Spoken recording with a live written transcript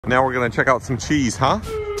Now we're gonna check out some cheese, huh?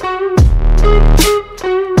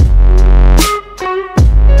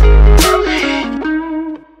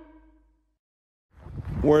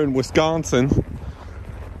 We're in Wisconsin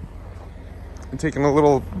and taking a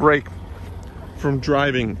little break from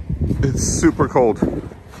driving. It's super cold.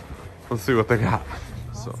 Let's see what they got.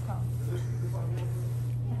 So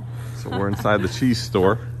we're inside the cheese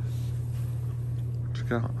store.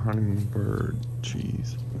 Check out hummingbird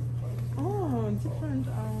cheese. Oh, different.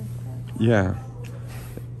 Yeah.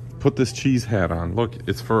 Put this cheese hat on. Look,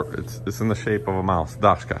 it's in the shape of a mouse.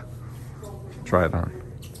 Dashka. Try it on.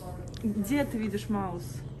 Где ты видишь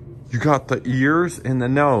mouse? You got the ears and the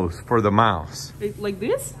nose for the mouse. Like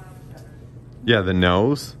this? Yeah, the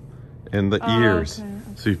nose and the ears. Okay.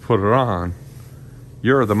 So you put it on.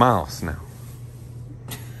 You're the mouse now.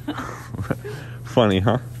 Funny,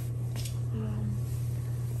 huh?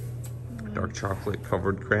 Dark chocolate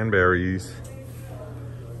covered cranberries.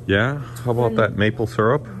 Yeah? How about that maple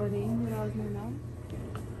syrup?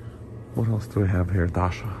 What else do we have here,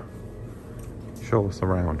 Dasha? Show us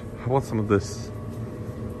around. How about some of this?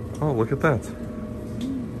 Oh, look at that.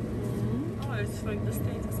 Oh, it's like the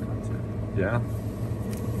status concert. Yeah.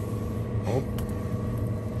 Oh.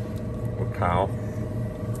 A cow.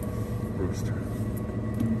 Rooster.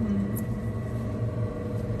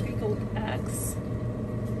 Pickled eggs.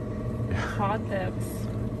 Yeah. Hot eggs.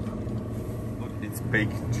 Look, it's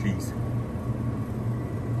baked cheese.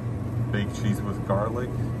 Baked cheese with garlic.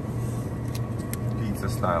 Pizza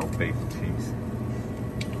style baked cheese.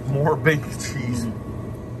 More baked cheese.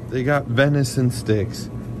 They got venison sticks.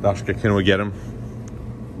 Dashka, can we get them?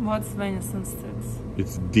 What's venison sticks?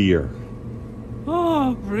 It's deer.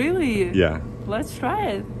 Oh, really? Yeah. Let's try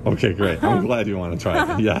it. Okay, great. I'm glad you want to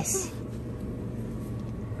try it. Yes.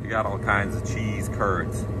 We got all kinds of cheese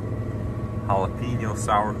curds. Jalapeno,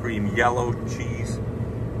 sour cream, yellow cheese,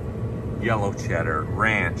 yellow cheddar,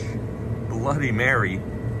 ranch, Bloody Mary,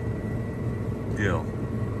 dill,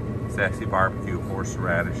 sassy barbecue,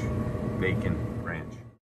 horseradish, bacon, ranch.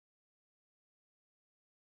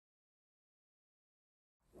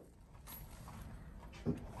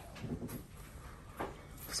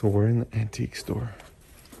 So we're in the antique store.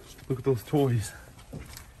 Look at those toys.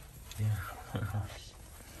 Yeah.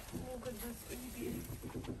 Look at this baby.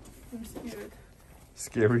 I'm scared.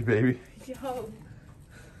 Scary baby. Yo.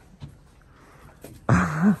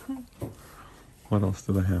 What else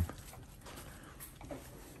do they have?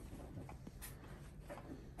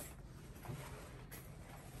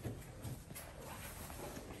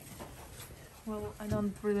 Well, I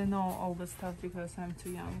don't really know all the stuff because I'm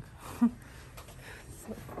too young.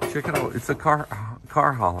 Check it out. It's a car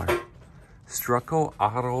hauler. Strucco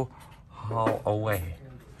Auto Haul Away.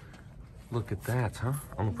 Look at that, huh?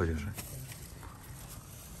 I'm gonna put it.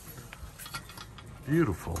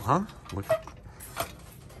 Beautiful, huh? Look at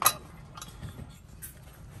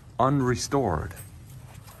unrestored.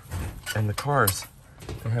 And the cars,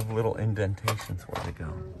 they have little indentations where they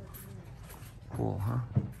go. Cool, huh?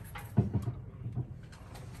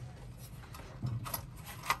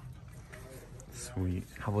 Sweet.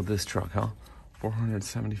 How about this truck, huh?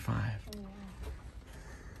 475.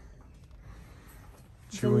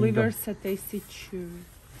 Delivers a tasty chew.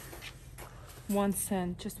 1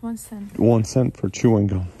 cent, just 1 cent. 1 cent for chewing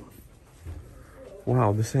gum.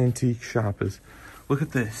 Wow, this antique shop is. Look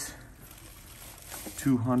at this.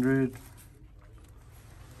 200.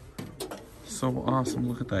 So awesome.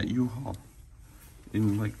 Look at that U-Haul.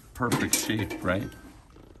 In like perfect shape, right?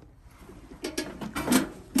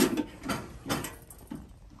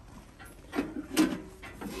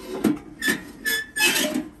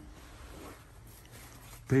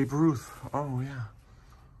 Babe Ruth. Oh, yeah.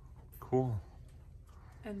 Cool.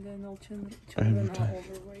 And then all children are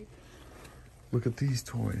overweight. Look at these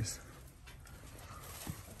toys.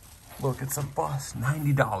 Look, it's a bus.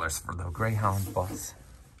 $90 for the Greyhound bus.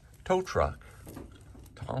 Tow truck.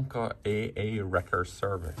 Tonka AA Wrecker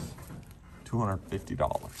Service.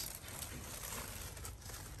 $250.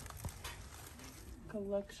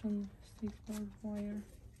 Collection stick wire.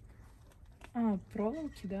 А,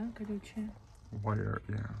 проволоки, да, колючие? Wire,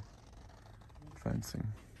 yeah.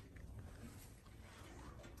 Fencing.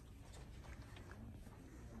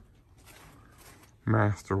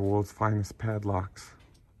 Master World's Finest Padlocks.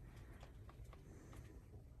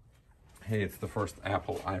 Hey, it's the first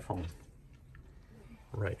Apple iPhone.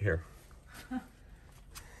 Right here.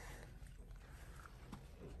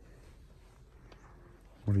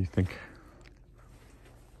 What do you think?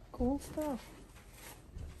 Cool stuff.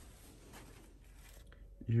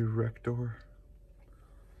 Erector.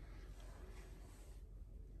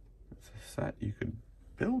 It's a set you could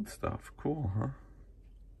build stuff. Cool, huh?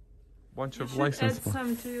 bunch of should license add plates.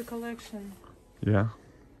 some to your collection. Yeah.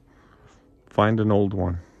 Find an old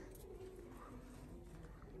one.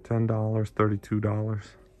 $10, $32.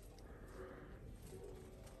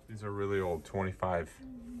 These are really old, 25,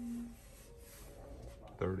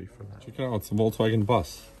 30 for that. Check it out, it's a Volkswagen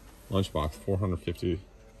bus. Lunchbox, $450.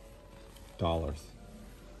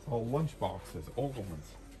 Oh, lunch boxes, old ones.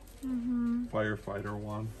 Firefighter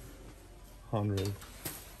one, 100.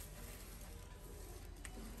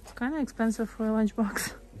 It's kind of expensive for a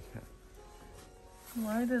lunchbox.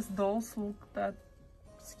 Why does dolls look that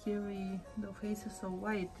scary? The face is so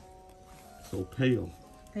white. So pale.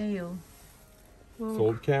 Pale. Look.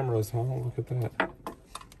 Sold cameras, huh? Look at that.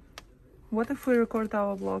 What if we record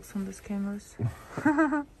our vlogs on these cameras?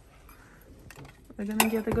 We're gonna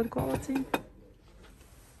get a good quality.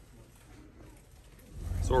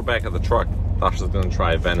 So we're back at the truck. Dasha's gonna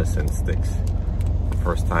try venison sticks for the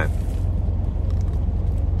first time.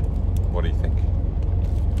 What do you think?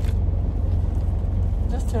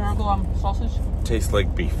 Just a regular sausage. Tastes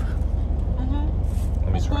like beef.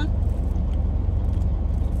 Let me try.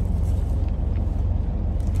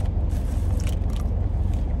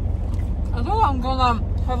 I think I'm gonna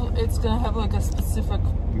have, it's gonna have like a specific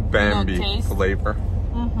Bambi taste. flavor.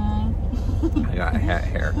 I got hat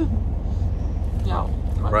hair. Yeah.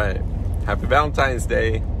 Right. Happy Valentine's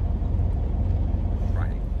Day.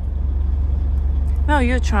 Right. No,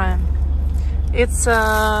 you try 'em. It's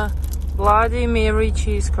Bloody Mary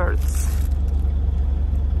cheese curds.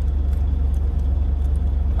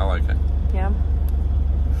 I like it. Yeah.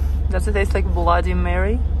 Does it taste like Bloody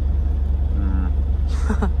Mary?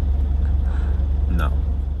 No.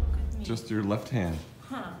 Just your left hand.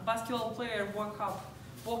 Huh. Basketball player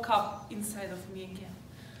woke up inside of me again.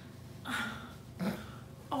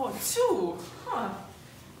 Oh, two. Huh.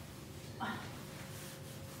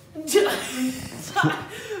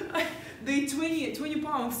 They 20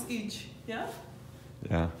 pounds each. Yeah?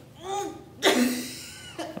 Yeah.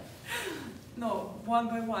 No, one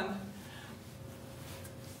by one.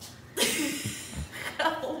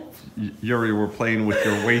 Help. Yuri, we're playing with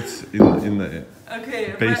your weights in the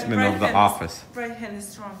Okay, basement of the office. Right hand is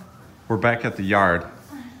strong. We're back at the yard.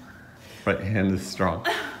 Right hand is strong.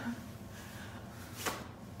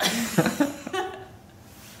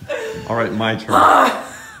 All right, my turn.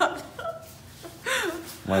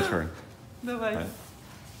 My turn. Давай. Right.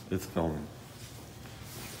 It's filming.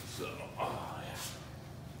 So,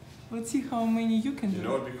 Let's see how many you can do. you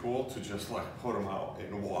know it'd be cool to just like put them out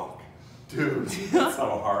and walk. Dude, that's so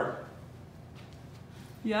hard.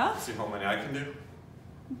 Yeah? See how many I can do?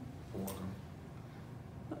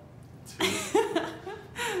 1,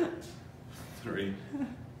 2, 3,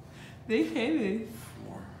 They heavy.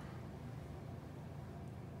 4,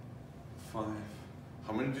 5.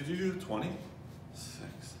 How many did you do? 20?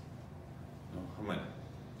 6. No, how many?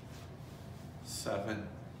 7,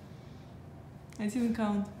 I didn't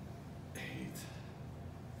count. 8.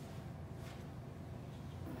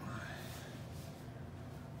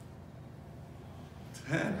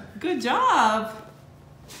 10. Good job.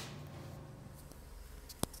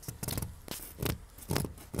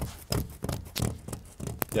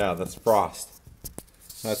 Yeah, that's frost.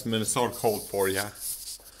 That's Minnesota cold for you.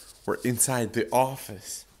 We're inside the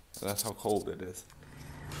office. That's how cold it is.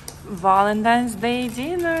 Valentine's Day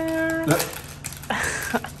dinner.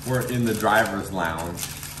 We're in the driver's lounge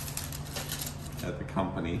at the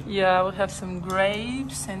company. Yeah, we have some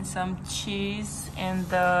grapes and some cheese and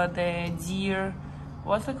the deer.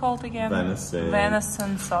 What's it called again? Venison.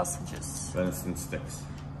 Venison sausages. Venison sticks.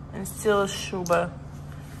 And still a shuba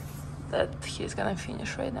that he's gonna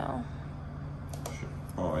finish right now.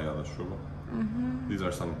 Oh yeah, the sugar. These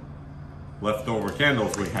are some leftover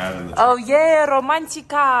candles we had in the Oh yeah,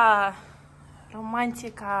 romantica!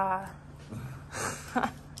 Romantica.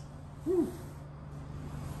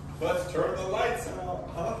 Let's turn the lights out,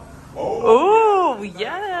 huh? Oh,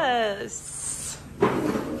 yes!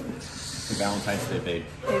 Happy Valentine's Day, babe.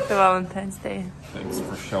 Happy Valentine's Day. Thanks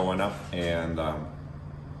for showing up and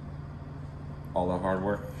all the hard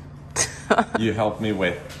work you helped me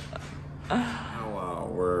with.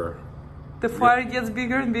 The fire gets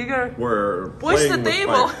bigger and bigger. We're Watch the playing with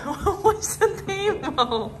table. fire. Watch the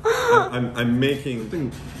table. I'm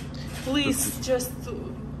making. Please, just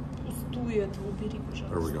стуй это убери, пожалуйста.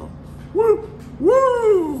 There we go. Woo!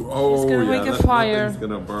 Woo! Oh, He's gonna yeah, make a fire. It's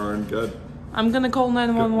gonna burn. Good. I'm gonna call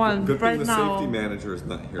 911 Good right thing the now. safety manager is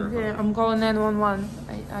not here. Okay, Huh? I'm calling 911.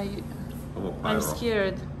 I'm a pyro. I'm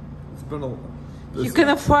scared. It's been a. You're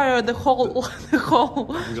gonna fire the whole burn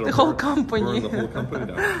company. the whole company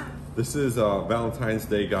down. This is Valentine's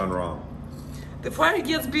Day gone wrong. The fire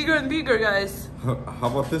gets bigger and bigger, guys. How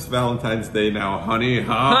about this Valentine's Day now, honey?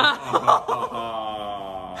 I'm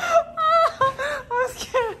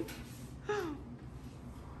scared.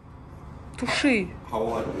 Туши.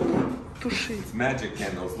 How? Туши. It's magic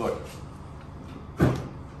candles, look.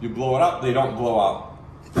 You blow it up, they don't blow out.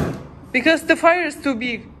 Because the fire is too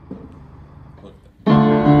big. Look.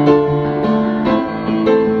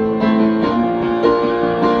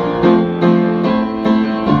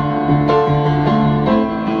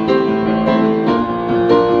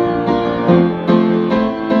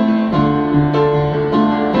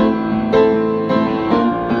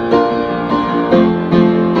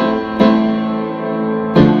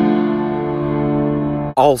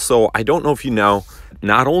 Also, I don't know if you know,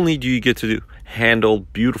 not only do you get to handle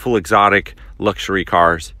beautiful, exotic, luxury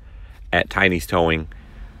cars at Tiny's Towing,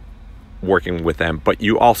 working with them, but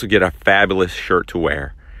you also get a fabulous shirt to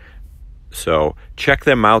wear. So check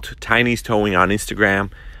them out, Tiny's Towing on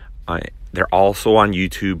Instagram. They're also on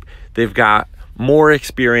YouTube. They've got more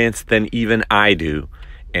experience than even I do,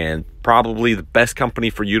 and probably the best company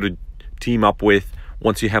for you to team up with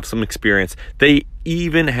once you have some experience. They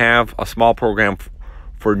even have a small program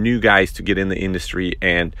for new guys to get in the industry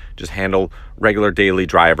and just handle regular daily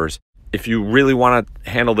drivers. If you really want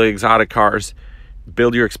to handle the exotic cars,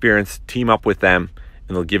 build your experience, team up with them,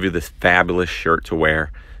 and they'll give you this fabulous shirt to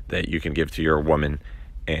wear that you can give to your woman,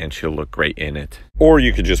 and she'll look great in it. Or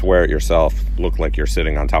you could just wear it yourself, look like you're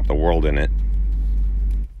sitting on top of the world in it.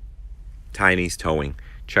 Tiny's Towing.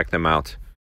 Check them out.